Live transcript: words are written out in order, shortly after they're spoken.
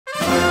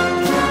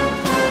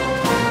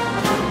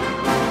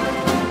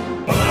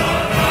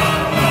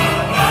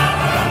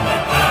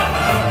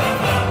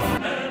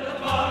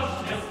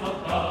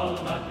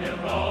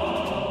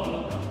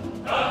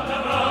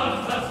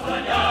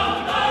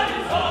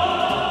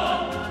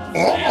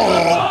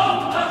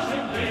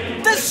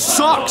This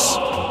sucks!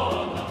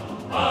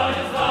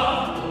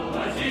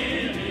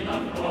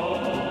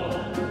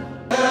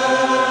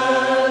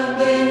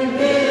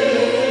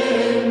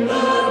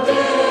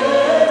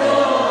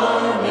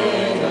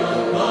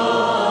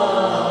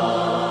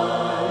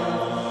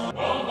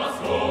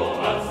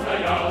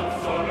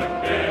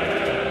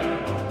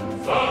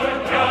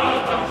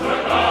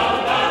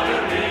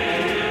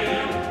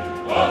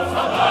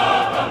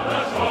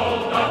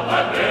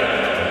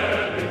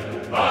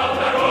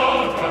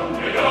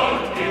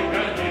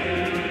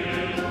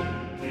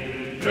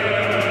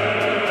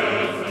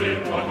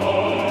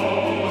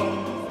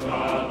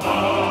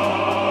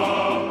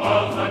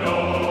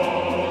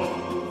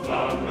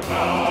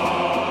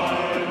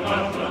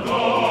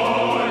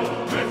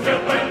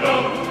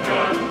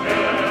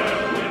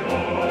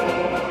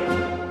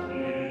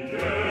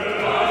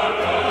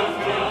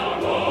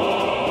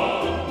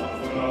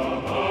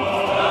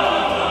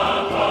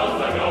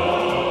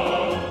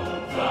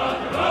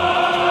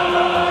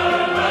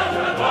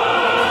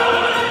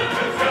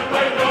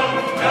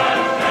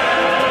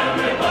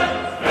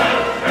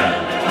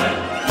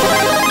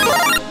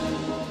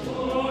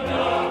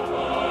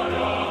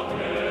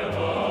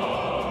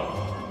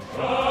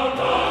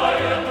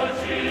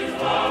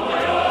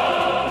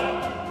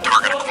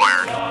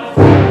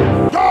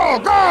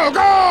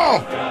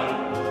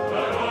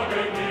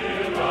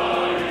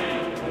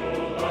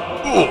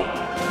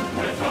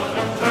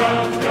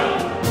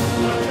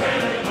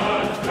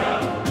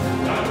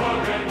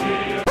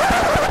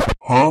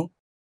 Huh?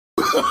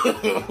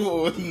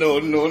 No,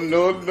 no,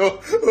 no, no.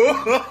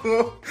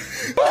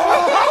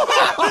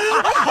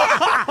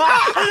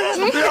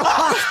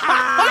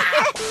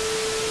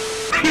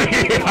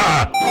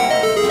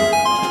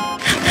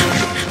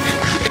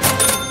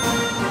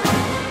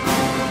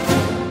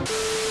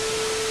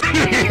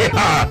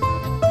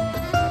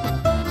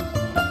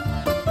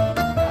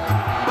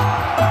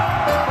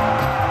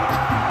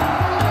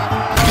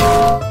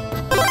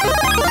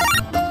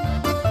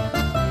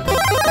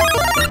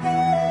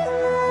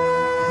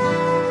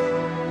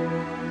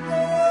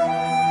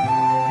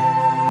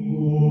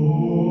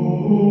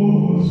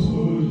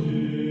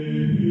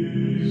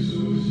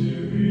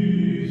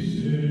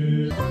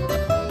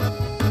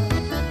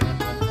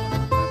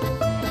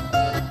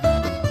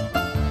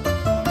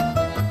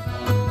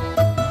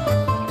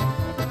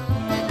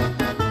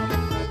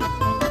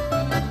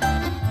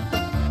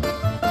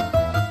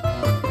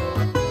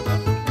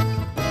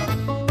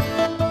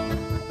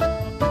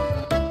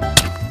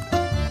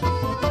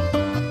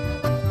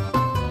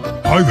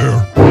 Hi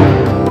there.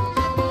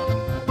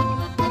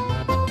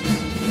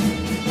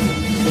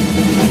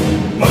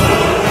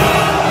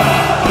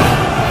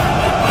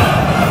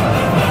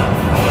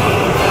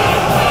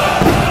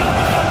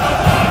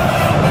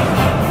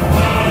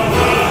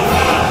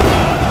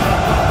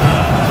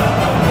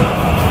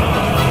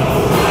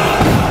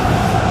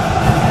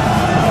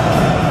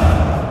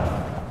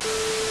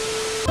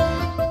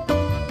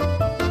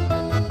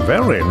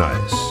 Very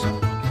nice.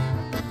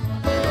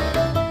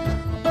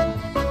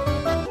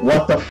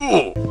 What the f?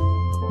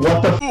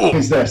 What the f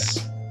is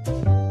this?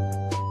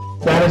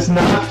 That is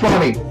not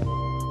funny.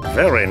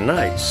 Very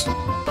nice.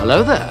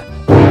 Hello there.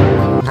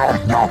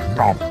 Nom, nom,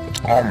 nom.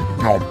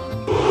 Nom.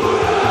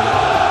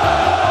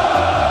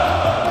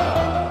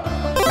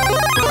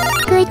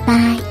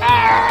 Goodbye.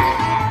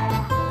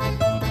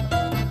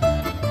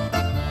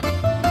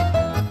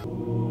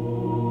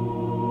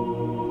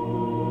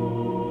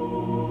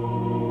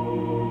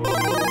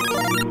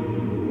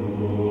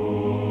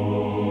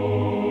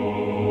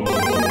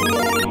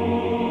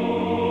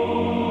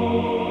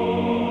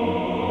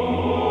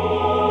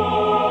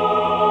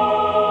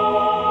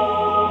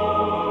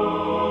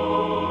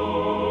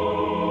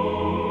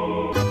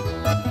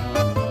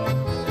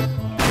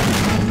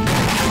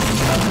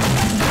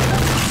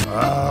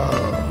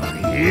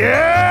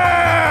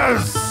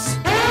 Yes!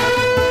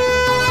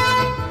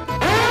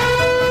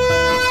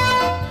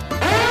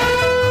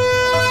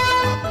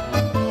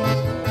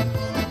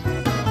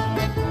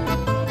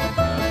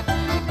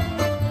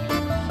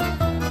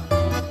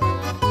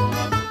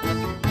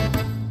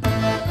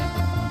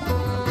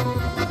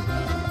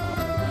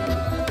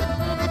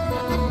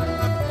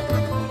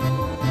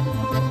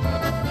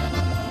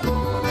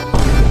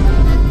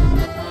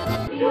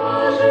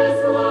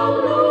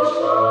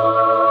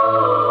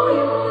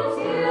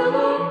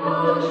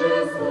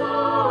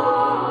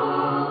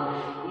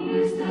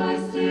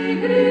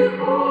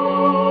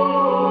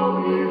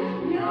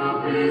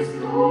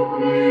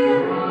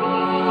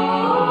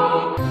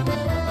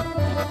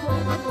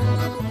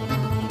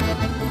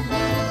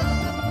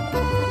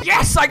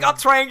 Yes, I got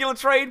triangular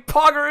trade,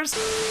 poggers!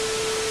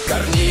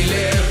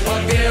 Корниле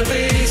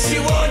победы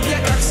сегодня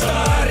как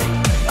старый,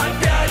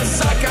 опять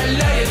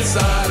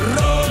закаляется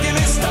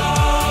Родины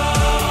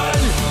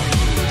сталь.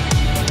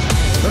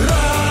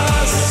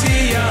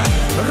 Россия,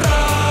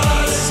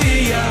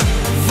 Россия,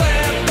 в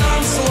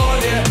этом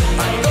слове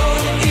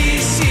огонь и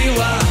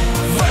сила,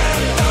 в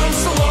этом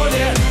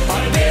слове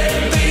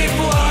победы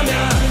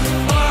пламя,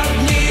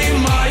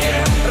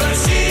 поднимаем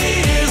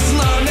России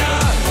знамя.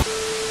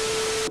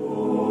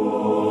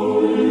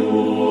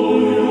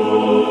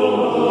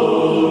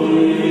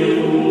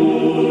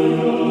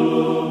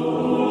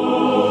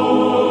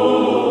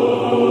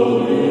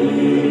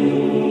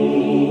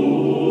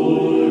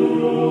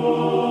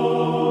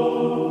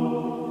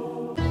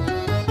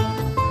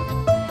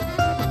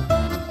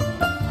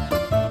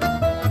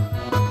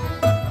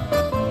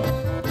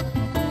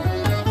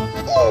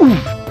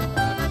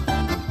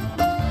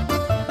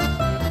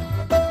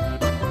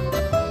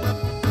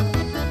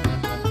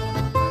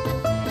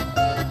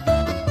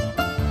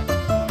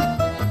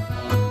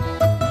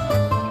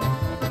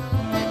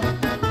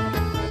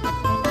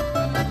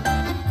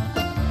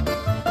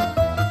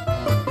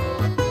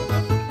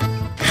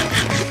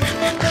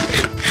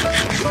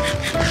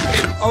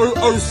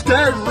 Oh,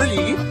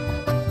 scary.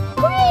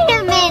 Wait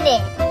a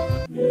minute.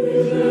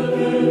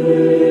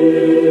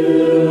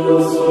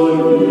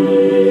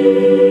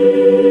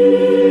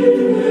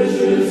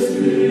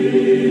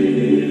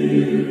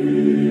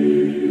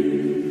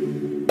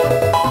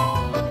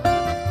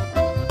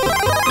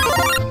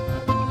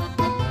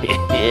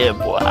 Yeah,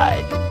 boy.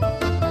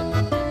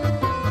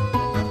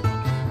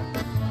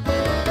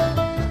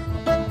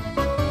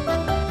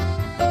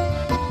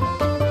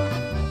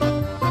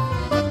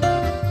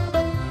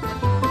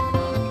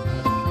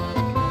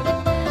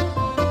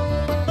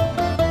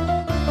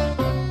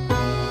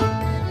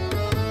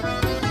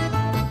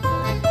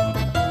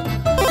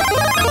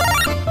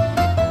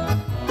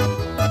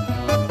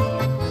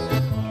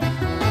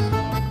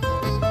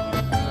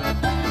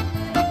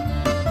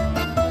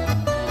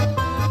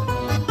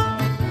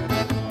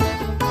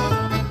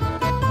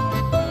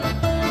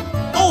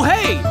 Oh,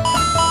 hey!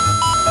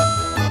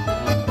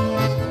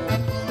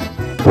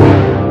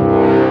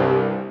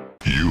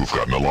 You've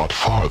gotten a lot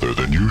farther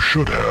than you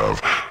should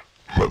have.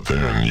 But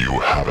then you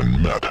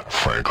haven't met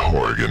Frank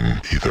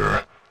Horrigan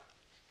either.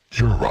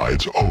 Your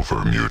ride's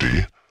over,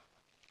 Mutie.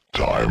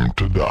 Time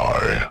to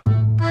die.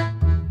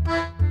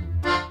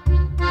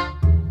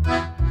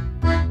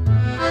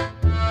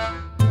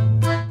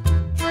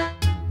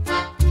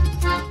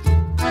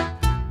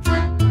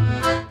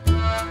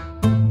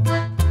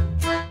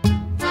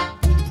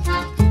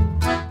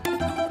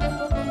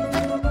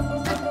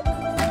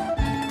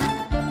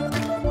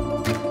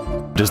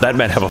 Does that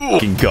man have a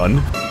fucking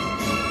gun?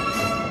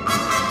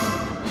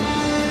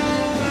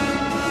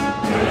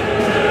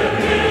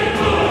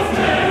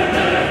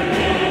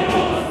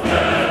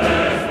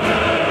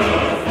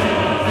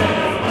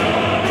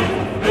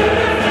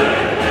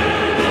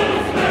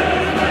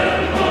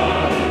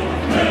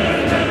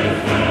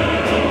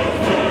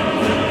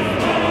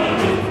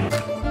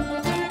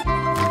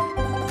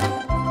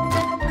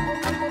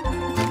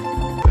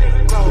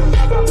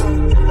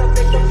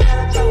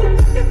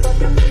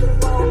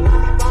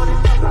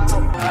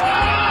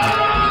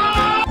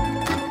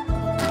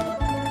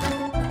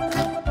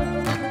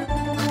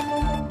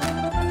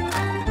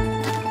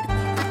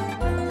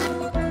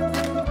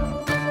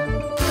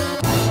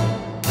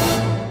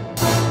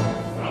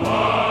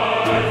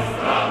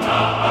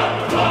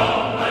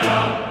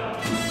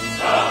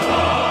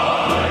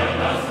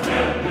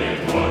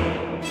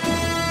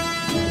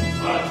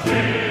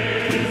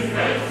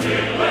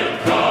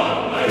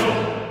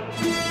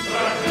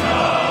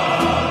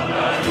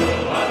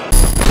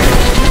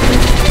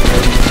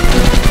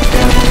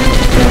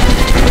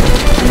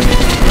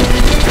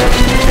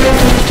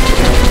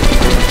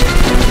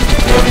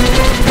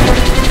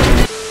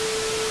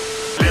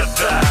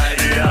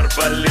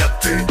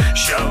 Арбалеты,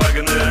 ща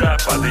Вагнера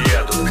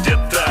подъедут.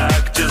 Где-то,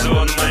 где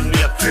звон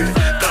монеты,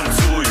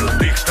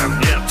 танцуют, их там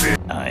нет.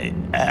 I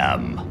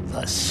am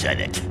the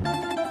Senate.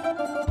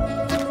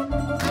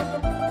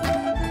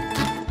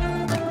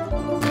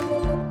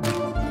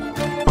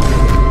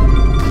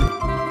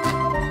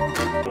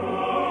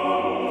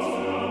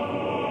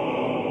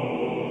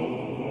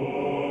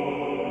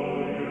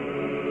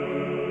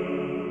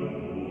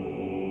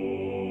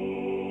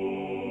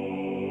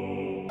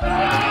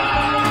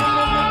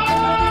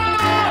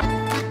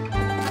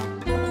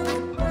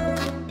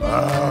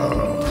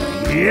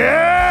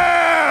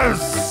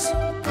 Yes!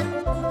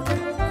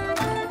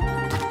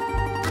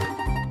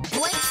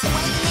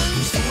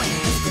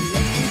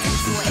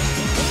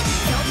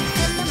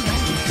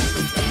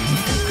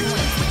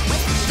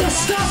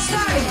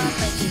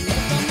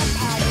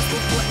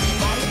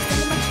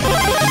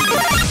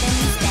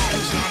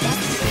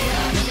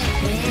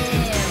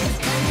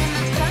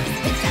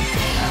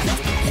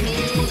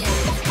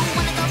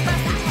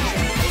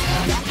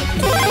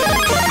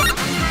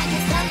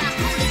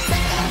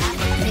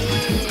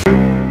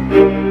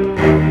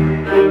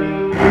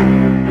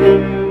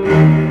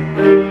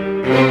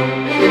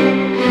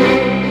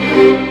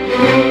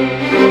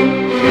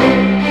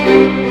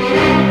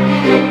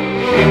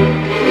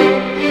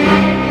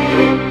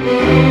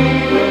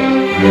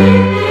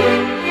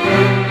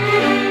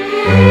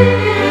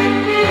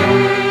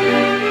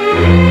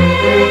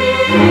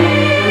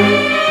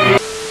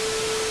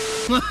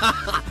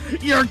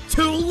 You're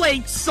too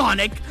late,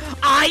 Sonic!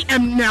 I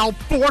am now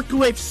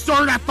forklift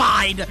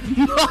certified!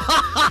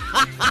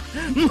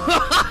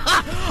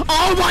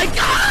 Oh my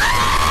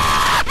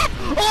god!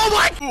 Oh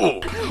my...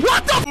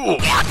 What the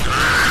fuck?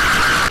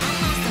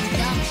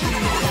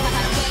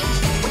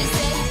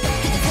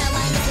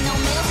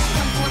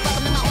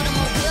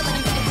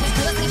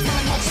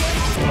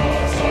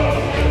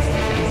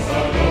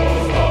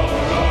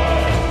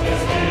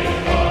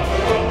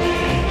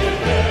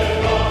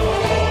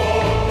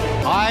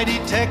 I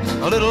detect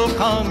a little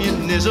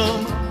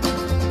communism.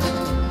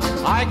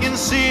 I can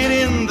see it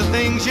in the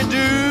things you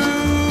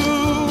do.